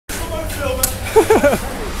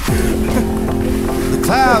The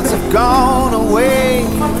clouds have gone away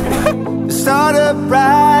to start a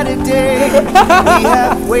brighter day. We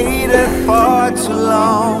have waited far too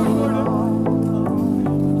long.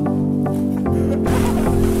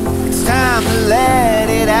 It's time to let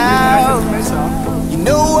it out. You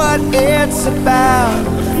know what it's about.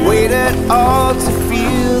 Waited all to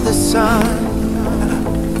feel the sun.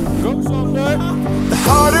 The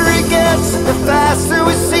harder it gets, the faster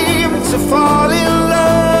we seem to fall in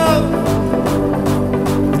love.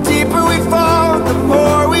 The deeper we fall, the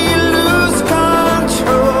more we lose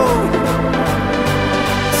control.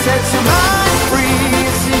 Set your mind free,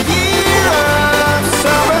 it's a year of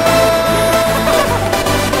summer.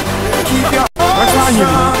 Keep your heart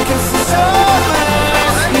strong, 'cause the summer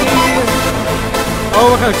is here. Oh,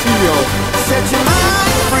 we gaan Xilio. Set your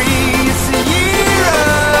mind free, it's a year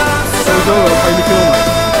of summer. Sowieso, ga je niet filmen.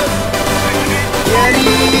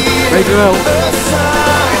 Weet je wel.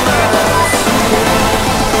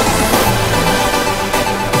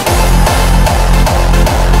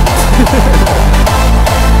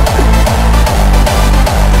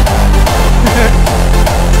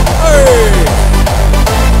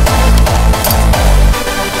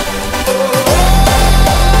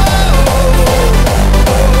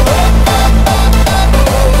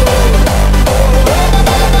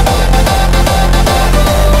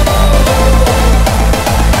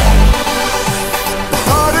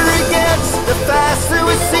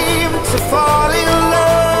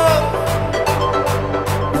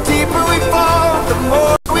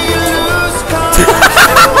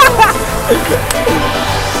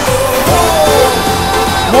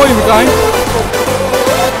 Mooi, Martijn.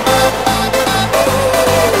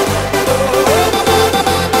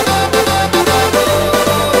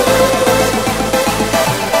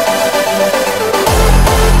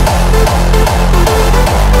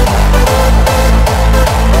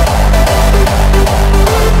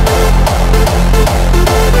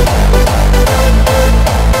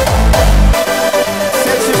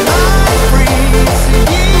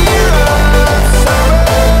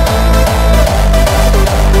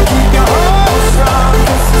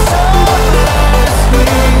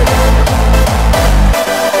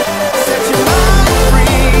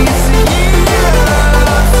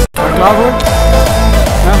 Klaar voor?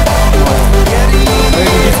 Ja.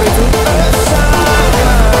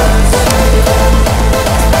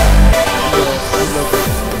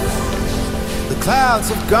 The clouds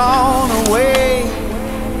have gone away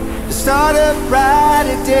to start a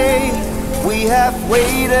brighter day. We have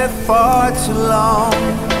waited far too long.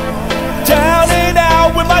 Down and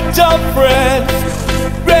out with my dumb friends,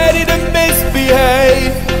 ready to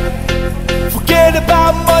misbehave. Forget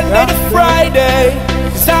about Monday to Friday.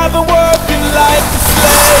 I've been working like a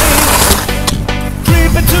slave,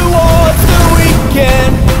 creeping towards the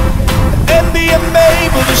weekend, and being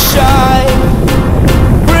able to shine,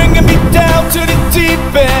 bringing me down to the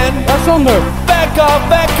deep end. Back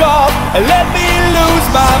off, and let me lose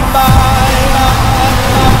my mind.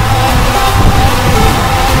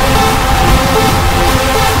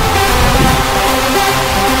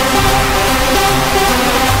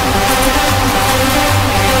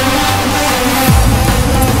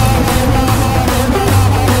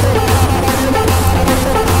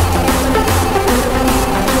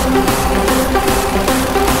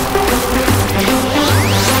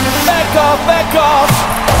 Back off.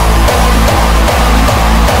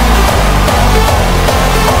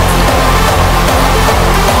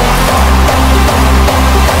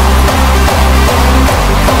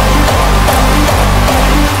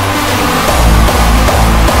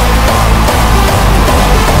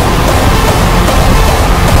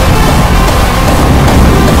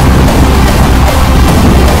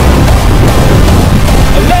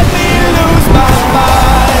 Let me lose my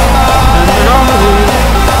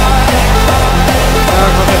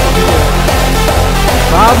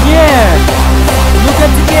Fabian, look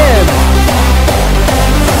at the game.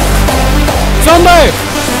 Sander,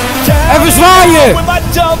 even zwaaien. With my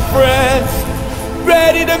dumb friends,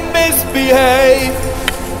 ready to misbehave.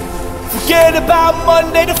 Forget about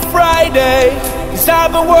Monday to Friday, 'cause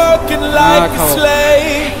I've been working like a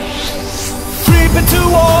slave, creeping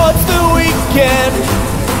towards the weekend,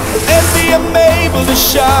 and being able to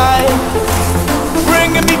shine,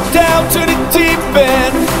 bringing me down to the deep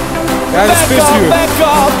end. Ja, dat is vissuur. Back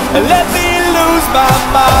off, and let me lose my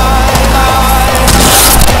mind.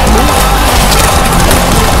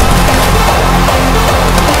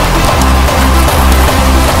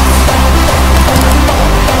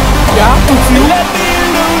 Ja, goed viel. Let me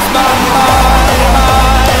lose my mind.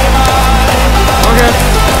 Oké.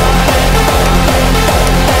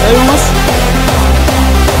 Hey jongens.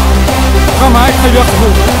 heb je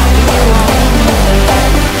achtergrond.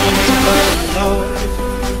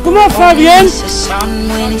 Kom op, Fabian!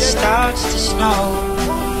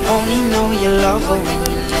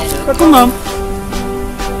 Ja, kom dan.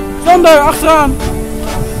 Sander, achteraan.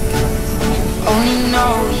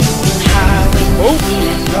 Oh,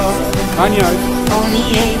 maakt niet uit.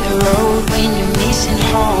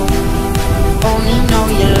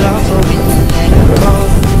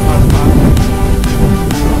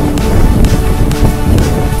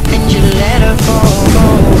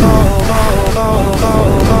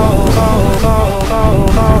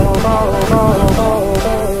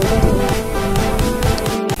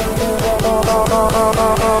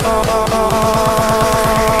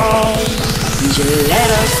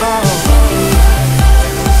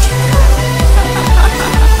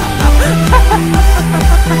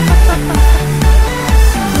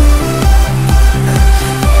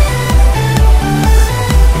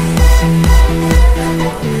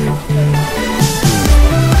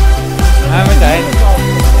 Ah, Martijn.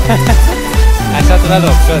 Hij staat er wel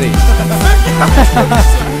op, sorry.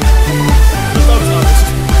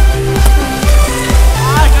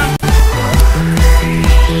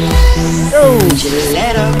 Oh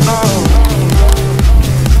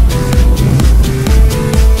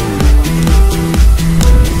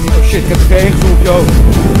shit, ik heb er geen groep, joh.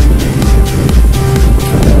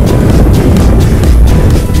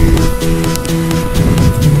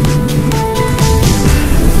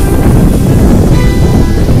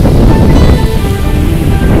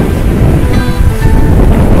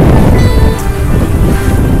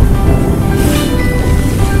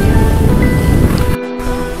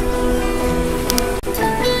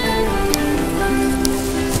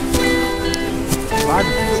 Waar de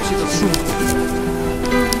fuck zit dat zoek?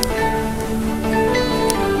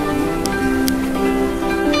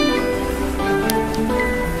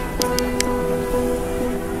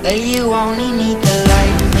 But you only need the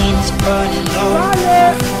light when it's burning low.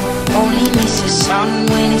 Only miss the sun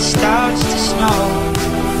when it starts to snow.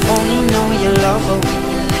 Only know you love her when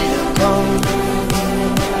you let her go.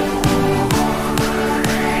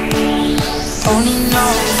 Only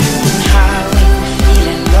know you've been high when you're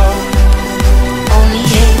feeling low. Only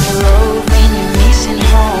hate the road when you're missing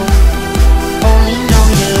home. Only know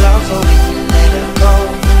you love her when you let her go.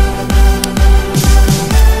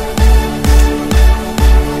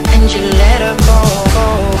 And you let her go, go,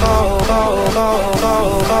 go, go, go, go,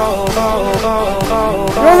 go, go, go, go, go.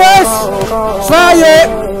 Jongens, zwaaien!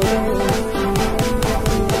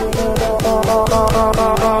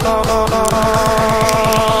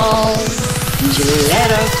 And you let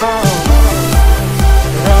her go.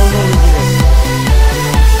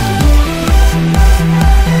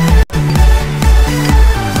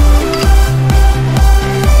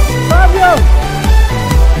 Fabio!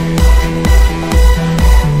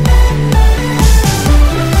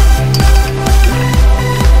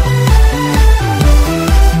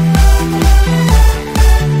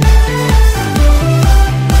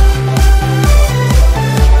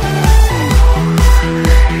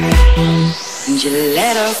 And you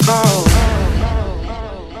let her go.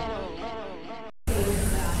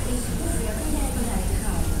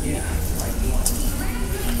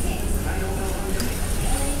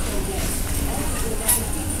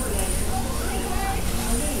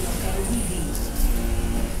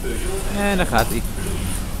 En daar gaat hij.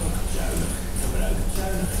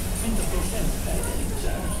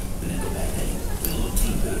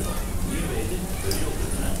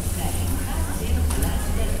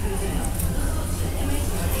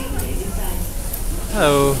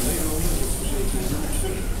 Hallo.